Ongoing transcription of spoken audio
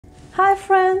Hi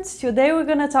friends, today we're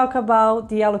gonna talk about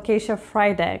the Alocasia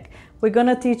Frydek. We're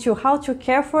gonna teach you how to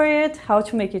care for it, how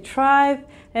to make it thrive,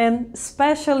 and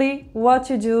especially what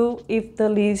to do if the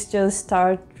leaves just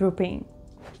start drooping.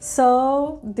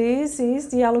 So this is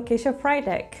the Alocasia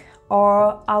Frydek,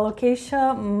 or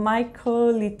Alocasia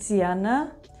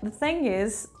mycolitziana. The thing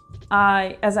is,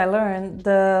 as I learned,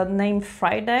 the name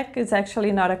Frydek is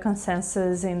actually not a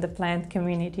consensus in the plant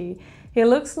community. It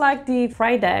looks like the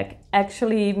Frydek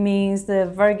actually means the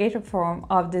variegated form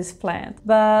of this plant.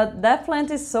 But that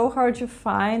plant is so hard to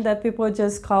find that people are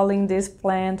just calling this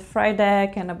plant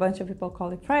Frydek, and a bunch of people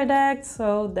call it Frydek,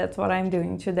 so that's what I'm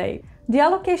doing today. The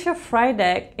Alocasia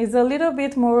Frydek is a little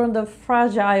bit more on the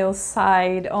fragile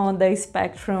side on the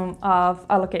spectrum of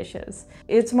alocasias.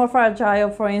 It's more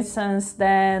fragile, for instance,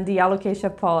 than the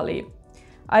Alocasia poly.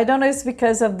 I don't know if it's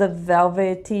because of the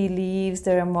velvety leaves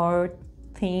that are more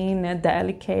thin and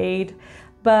delicate,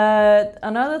 but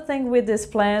another thing with this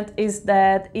plant is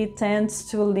that it tends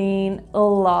to lean a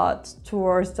lot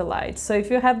towards the light. So if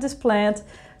you have this plant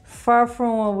far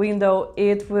from a window,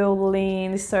 it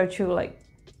will start to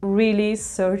really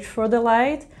search for the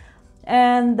light.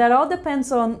 And that all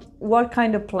depends on what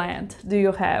kind of plant do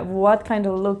you have, what kind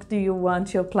of look do you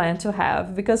want your plant to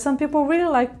have, because some people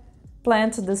really like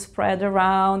plants that spread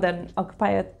around and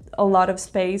occupy a lot of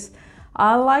space.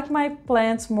 I like my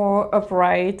plants more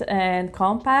upright and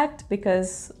compact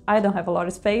because I don't have a lot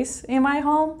of space in my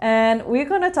home. And we're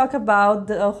going to talk about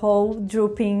the whole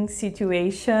drooping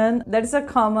situation. That is a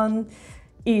common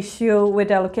issue with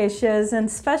alocasias, and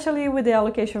especially with the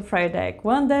Alocasia Frydek.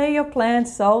 One day your plant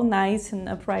is all nice and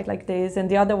upright like this, and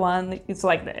the other one is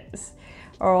like this.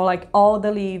 Or like all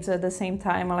the leaves at the same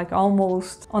time are like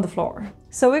almost on the floor.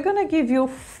 So we're gonna give you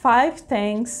 5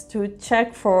 things to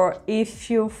check for if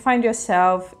you find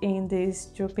yourself in this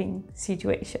drooping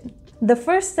situation. The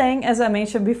first thing, as I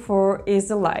mentioned before, is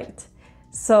the light.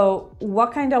 So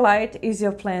what kind of light is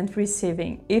your plant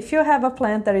receiving? If you have a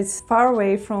plant that is far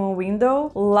away from a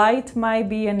window, light might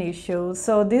be an issue.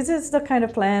 So this is the kind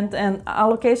of plant, and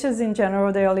alocasias in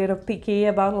general, they're a little picky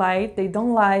about light. They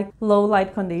don't like low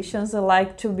light conditions. They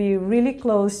like to be really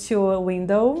close to a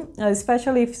window,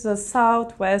 especially if it's a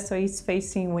southwest or east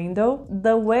facing window.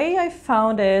 The way I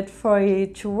found it for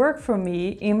it to work for me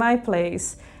in my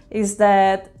place is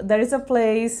that there is a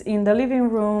place in the living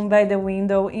room by the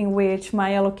window in which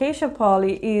my Alocasia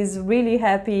poly is really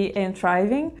happy and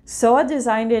thriving. So I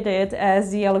designed it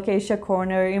as the Alocasia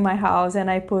corner in my house,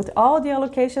 and I put all the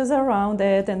alocasias around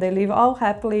it and they live all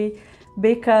happily,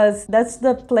 because that's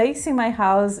the place in my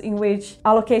house in which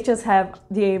alocasias have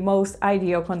the most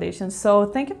ideal conditions. So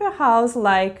think of your house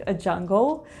like a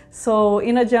jungle. So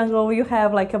in a jungle you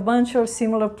have like a bunch of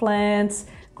similar plants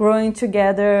growing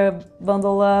together,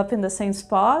 bundled up in the same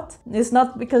spot. It's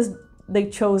not because they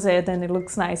chose it and it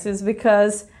looks nice, it's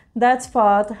because that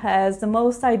spot has the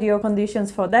most ideal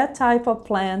conditions for that type of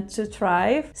plant to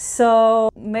thrive.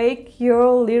 So make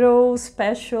your little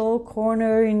special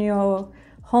corner in your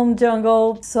home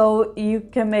jungle so you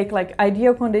can make like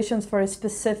ideal conditions for a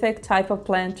specific type of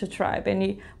plant to thrive.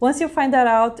 And once you find that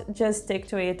out, just stick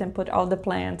to it and put all the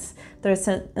plants that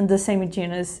are in the same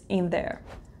genus in there.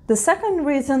 The second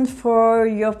reason for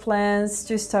your plants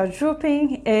to start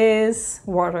drooping is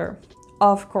water,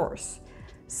 of course.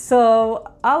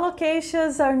 So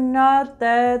alocasias are not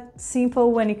that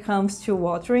simple when it comes to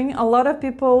watering. A lot of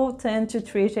people tend to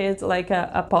treat it like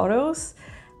a pothos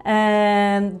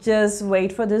and just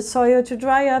wait for the soil to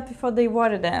dry up before they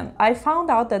water them. I found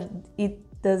out that it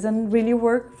doesn't really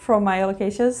work for my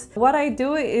alocasias. What I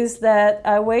do is that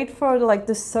I wait for like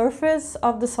the surface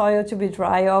of the soil to be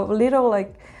dry,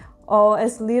 or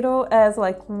as little as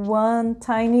like 1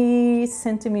 tiny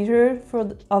centimeter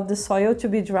of the soil to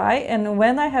be dry. And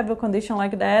when I have a condition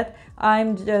like that,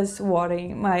 I'm just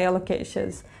watering my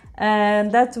alocasias. And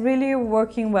that's really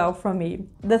working well for me.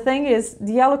 The thing is,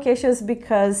 the alocasias,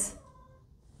 because...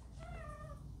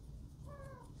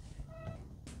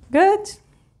 Good?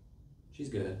 She's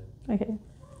good. Okay.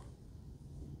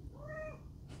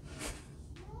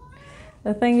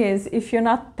 The thing is, if you're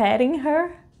not petting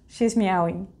her, she's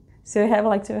meowing. So you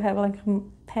have to have like a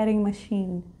petting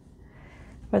machine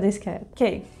for this cat.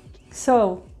 Okay,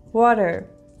 so water.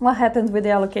 What happens with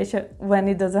the alocasia when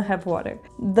it doesn't have water?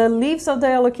 The leaves of the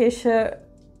alocasia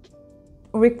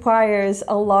requires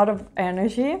a lot of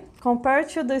energy Compared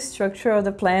to the structure of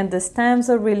the plant, the stems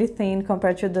are really thin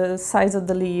compared to the size of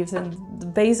the leaves, and the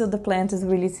base of the plant is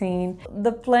really thin.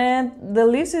 The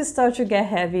leaves will start to get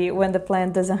heavy when the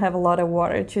plant doesn't have a lot of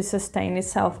water to sustain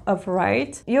itself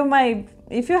upright.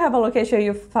 If you have alocasia,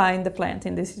 you find the plant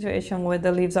in this situation where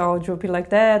the leaves are all droopy like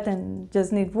that and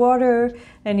just need water,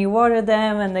 and you water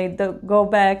them and they go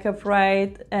back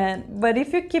upright. But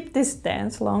if you keep this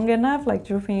stance long enough, like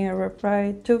drooping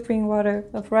water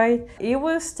upright, it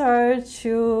will start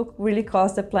to really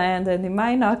cause the plant, and it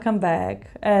might not come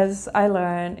back, as I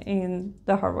learned in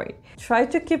the hard way. Try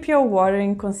to keep your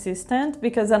watering consistent,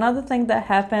 because another thing that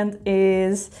happened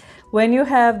is when you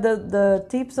have the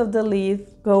tips of the leaf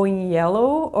going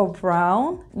yellow or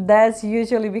brown, that's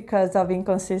usually because of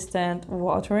inconsistent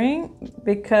watering,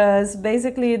 because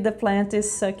basically the plant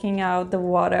is sucking out the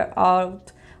water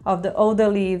out of the older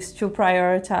leaves to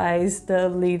prioritize the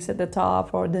leaves at the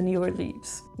top or the newer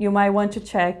leaves. You might want to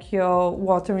check your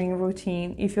watering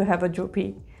routine if you have a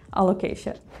droopy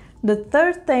alocasia. The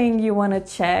third thing you want to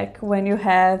check when you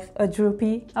have a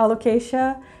droopy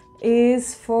alocasia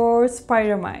is for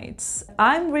spider mites.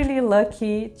 I'm really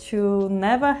lucky to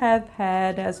never have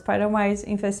had a spider mite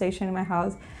infestation in my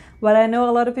house, but I know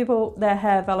a lot of people that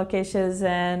have alocasias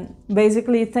and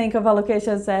basically think of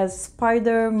alocasias as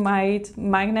spider mite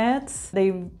magnets.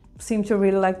 They seem to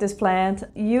really like this plant.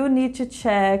 You need to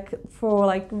check for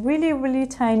like really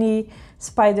tiny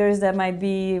spiders that might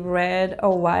be red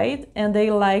or white, and they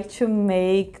like to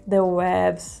make the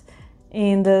webs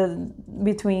in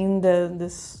between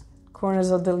the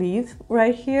corners of the leaf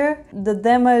right here. The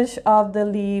damage of the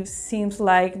leaves seems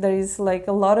like there is like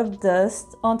a lot of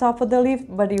dust on top of the leaf,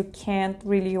 but you can't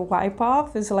really wipe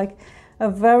off. It's like a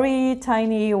very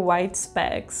tiny white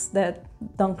specks that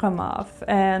don't come off,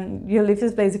 and your leaf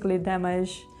is basically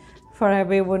damaged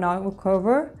forever. It will not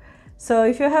recover. So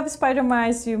if you have spider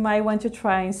mites, you might want to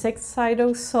try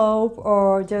insecticidal soap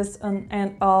or just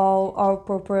an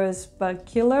all-purpose bug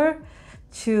killer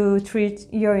to treat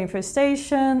your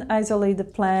infestation, isolate the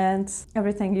plants,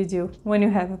 everything you do when you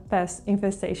have a pest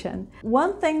infestation.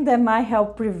 One thing that might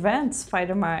help prevent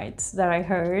spider mites that I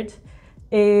heard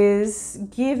is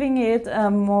giving it a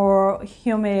more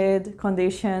humid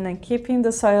condition and keeping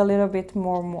the soil a little bit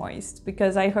more moist,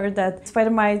 because I heard that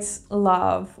spider mites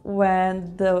love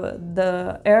when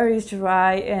the air is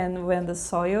dry and when the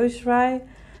soil is dry.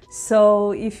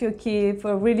 So if you keep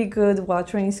a really good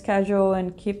watering schedule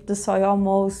and keep the soil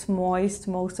almost moist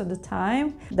most of the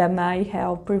time, that might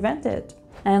help prevent it.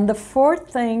 And the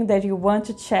fourth thing that you want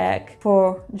to check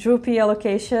for droopy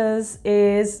alocasias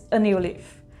is a new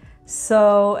leaf.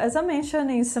 So as I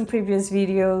mentioned in some previous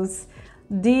videos,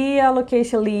 the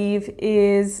alocasia leaf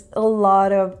is a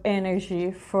lot of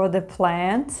energy for the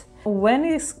plant.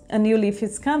 When a new leaf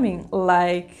is coming,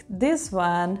 like this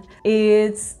one,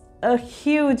 it's a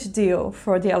huge deal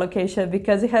for the alocasia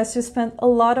because it has to spend a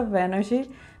lot of energy,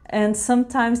 and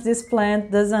sometimes this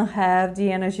plant doesn't have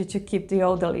the energy to keep the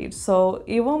older leaves. So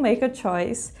it will make a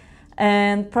choice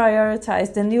and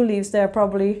prioritize the new leaves that are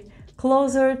probably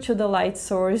closer to the light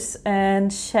source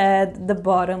and shed the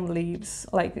bottom leaves.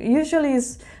 Like usually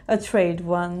it's a trade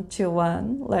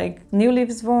 1-to-1, like new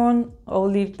leaves born,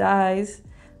 old leaf dies.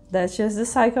 That's just the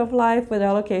cycle of life with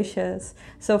alocasias.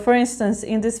 So for instance,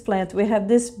 in this plant, we have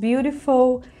this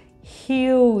beautiful,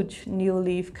 huge new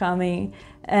leaf coming,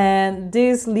 and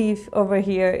this leaf over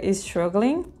here is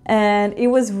struggling. And it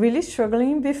was really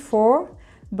struggling before,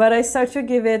 but I start to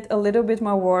give it a little bit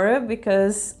more water,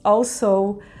 because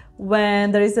also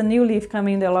when there is a new leaf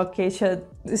coming, the alocasia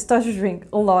starts to drink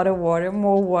a lot of water,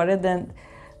 more water than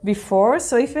before.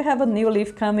 So if you have a new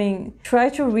leaf coming, try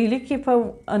to really keep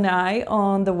an eye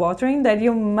on the watering, that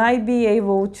you might be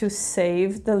able to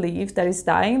save the leaf that is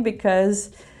dying, because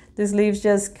these leaves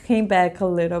just came back a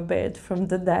little bit from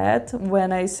the death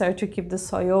when I start to keep the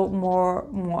soil more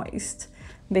moist,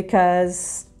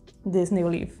 because this new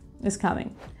leaf is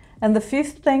coming. And the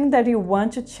fifth thing that you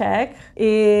want to check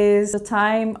is the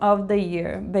time of the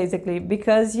year, basically,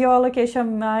 because your alocasia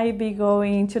might be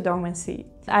going to dormancy.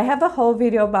 I have a whole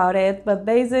video about it, but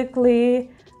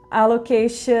basically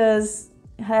alocasias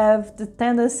have the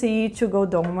tendency to go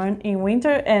dormant in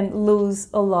winter and lose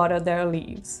a lot of their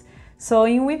leaves. So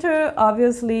in winter,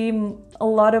 obviously, a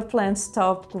lot of plants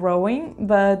stop growing,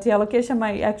 but the alocasia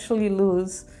might actually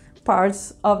lose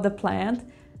parts of the plant,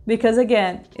 because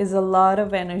again, it's a lot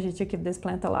of energy to keep this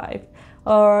plant alive.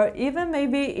 Or even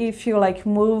maybe if you like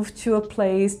move to a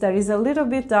place that is a little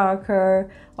bit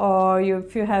darker, or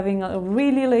if you're having a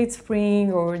really late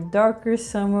spring or darker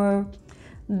summer,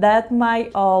 that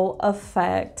might all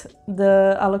affect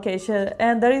the alocasia.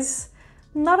 And there is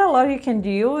Not a lot you can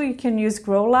do. You can use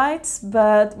grow lights,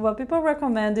 but what people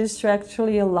recommend is to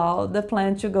actually allow the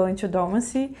plant to go into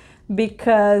dormancy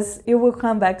because it will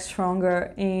come back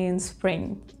stronger in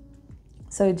spring.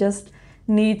 So you just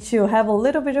need to have a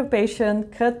little bit of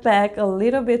patience, cut back a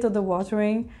little bit of the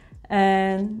watering,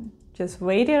 and just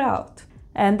wait it out.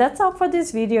 And that's all for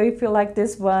this video. If you like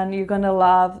this one, you're gonna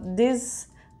love this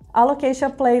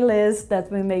Alocasia playlist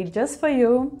that we made just for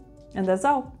you. And that's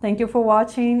all. Thank you for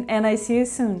watching, and I see you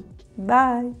soon.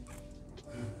 Bye.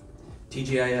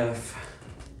 TGIF.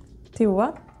 T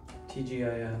what?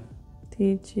 TGIF.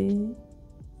 TG.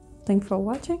 Thank you for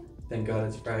watching. Thank God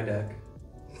it's Frydek.